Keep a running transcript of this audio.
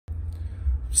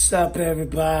What's up,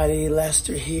 everybody?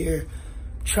 Lester here.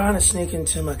 Trying to sneak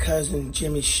into my cousin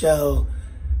Jimmie's show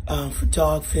for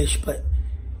Dogfish, but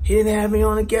he didn't have me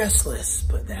on a guest list,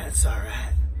 but that's all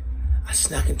right. I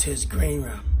snuck into his green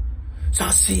room. So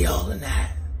I'll see y'all in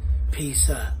that. Peace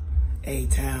up.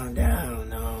 A-Town down,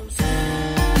 know what I'm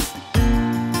saying?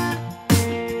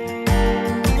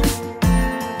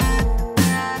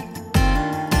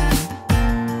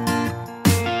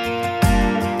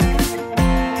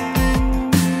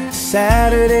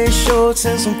 Saturday shorts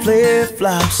and some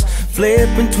flip-flops, flip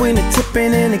between the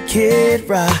tipping and the Kid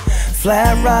Rock.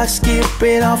 Flat rock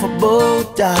skipping off a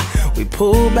boat dock. We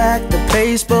pull back the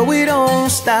pace but we don't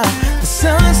stop. The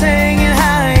sun's hanging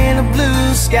high in the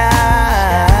blue sky,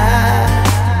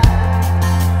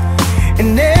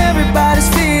 and everybody's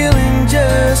feeling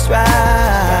just right.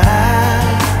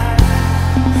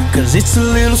 Cause it's a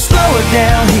little slower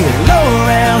down here, lower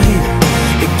around here.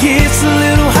 It gets a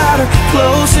little hotter,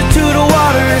 closer to the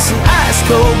water, and some ice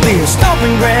cold beer,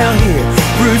 stomping ground here.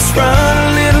 Roots run a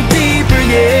little deeper,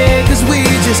 yeah, cause we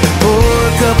just pour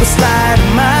a cup of Slide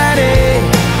Mighty.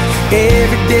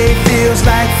 Every day feels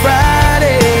like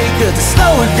Friday, cause it's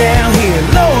slower down here,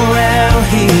 low around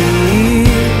here.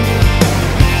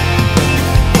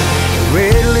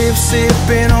 Red lips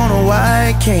sipping on a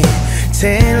white can,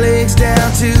 tan legs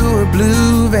down to her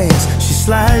blue Vans. She's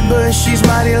slight but she's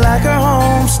mighty like her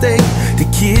home state. The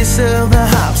kiss of the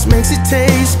hops makes it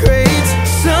taste great.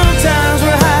 Sometimes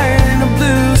we're higher than the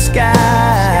blue sky,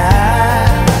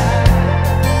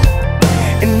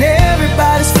 and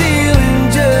everybody's feeling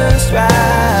just right.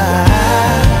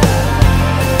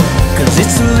 Cause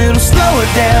it's a little slower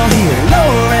down here,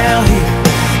 lower around here.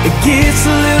 It gets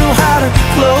a little hotter,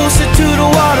 closer to the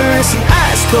water, and some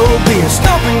ice cold beer,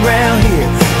 stomping ground here.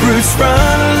 Roots run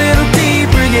a little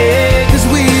deeper, yeah, cause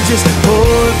we just pour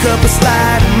a cup of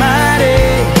Slide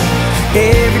Mighty.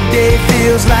 Every day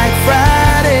feels like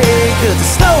Friday, cause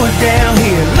it's slower down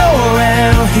here, low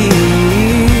around here.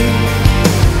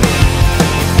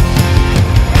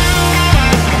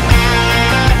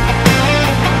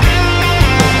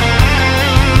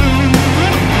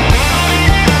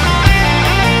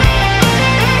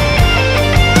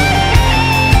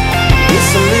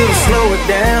 It's a little slower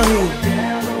down here.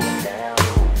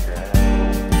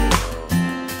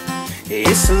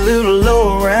 It's a little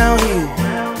low around here.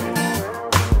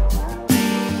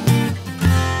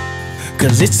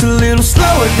 Cause it's a little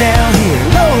slower down here,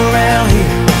 low around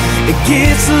here. It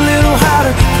gets a little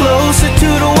hotter, closer to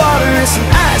the water, and some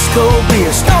ice cold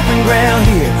beer, stomping ground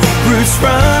here. Roots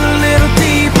run a little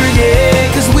deeper,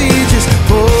 yeah, cause we just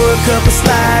pour a cup of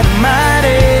Slide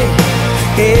Mighty.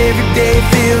 Every day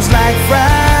feels like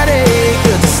Friday,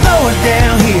 cause it's slower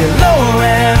down here, low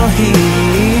around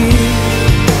here.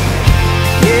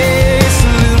 Yeah, it's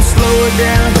a little slower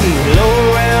down here, low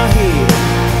around here.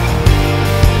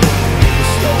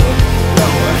 Slower,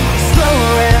 lower, slower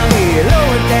around here,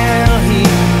 lower down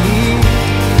here.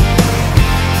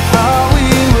 Oh, we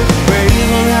were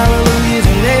praising hallelujahs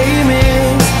and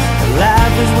amens.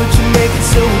 Life is what you make it,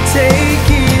 so we take